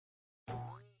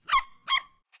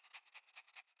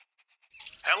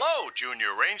Hello,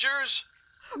 Junior Rangers.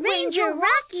 Ranger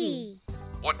Rocky!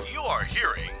 What you are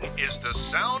hearing is the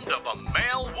sound of a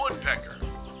male woodpecker.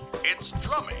 It's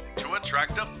drumming to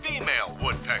attract a female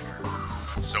woodpecker.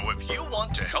 So if you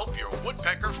want to help your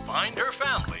woodpecker find her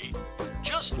family,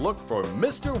 just look for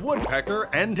Mr. Woodpecker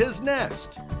and his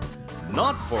nest.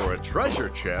 Not for a treasure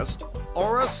chest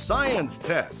or a science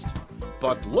test,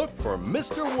 but look for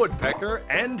Mr. Woodpecker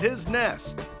and his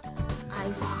nest.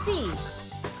 I see.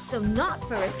 So not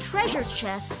for a treasure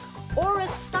chest or a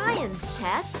science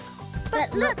test,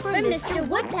 but look for Mr.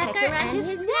 Woodpecker and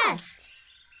his nest.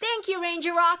 Thank you,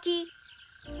 Ranger Rocky.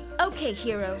 Okay,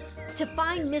 Hero. To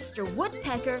find Mr.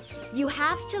 Woodpecker, you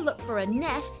have to look for a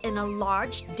nest in a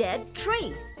large dead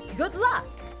tree. Good luck.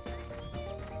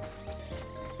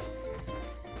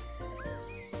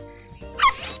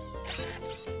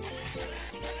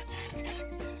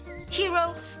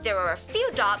 Hero, there are a few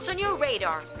dots on your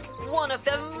radar. One of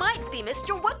them might be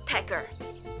Mr. Woodpecker.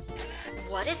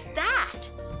 What is that?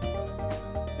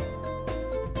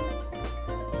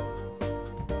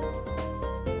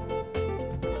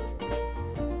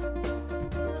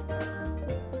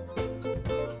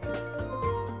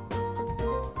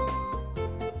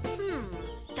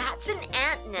 That's an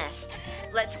ant nest.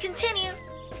 Let's continue.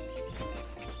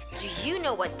 Do you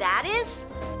know what that is?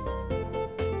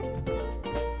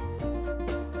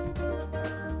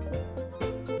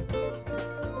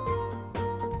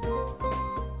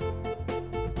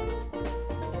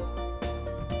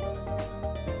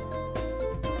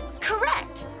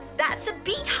 Correct! That's a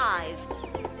beehive.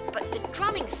 But the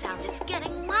drumming sound is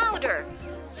getting louder,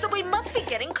 so we must be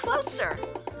getting closer.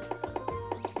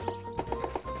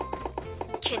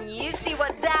 Can you see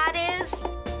what that is?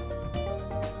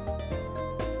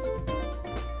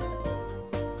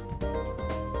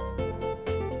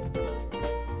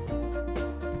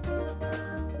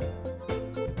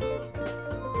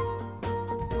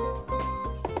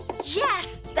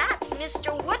 Yes, that's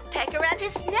Mr. Woodpecker and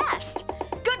his nest.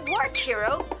 Good work,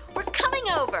 Hero. We're coming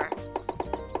over.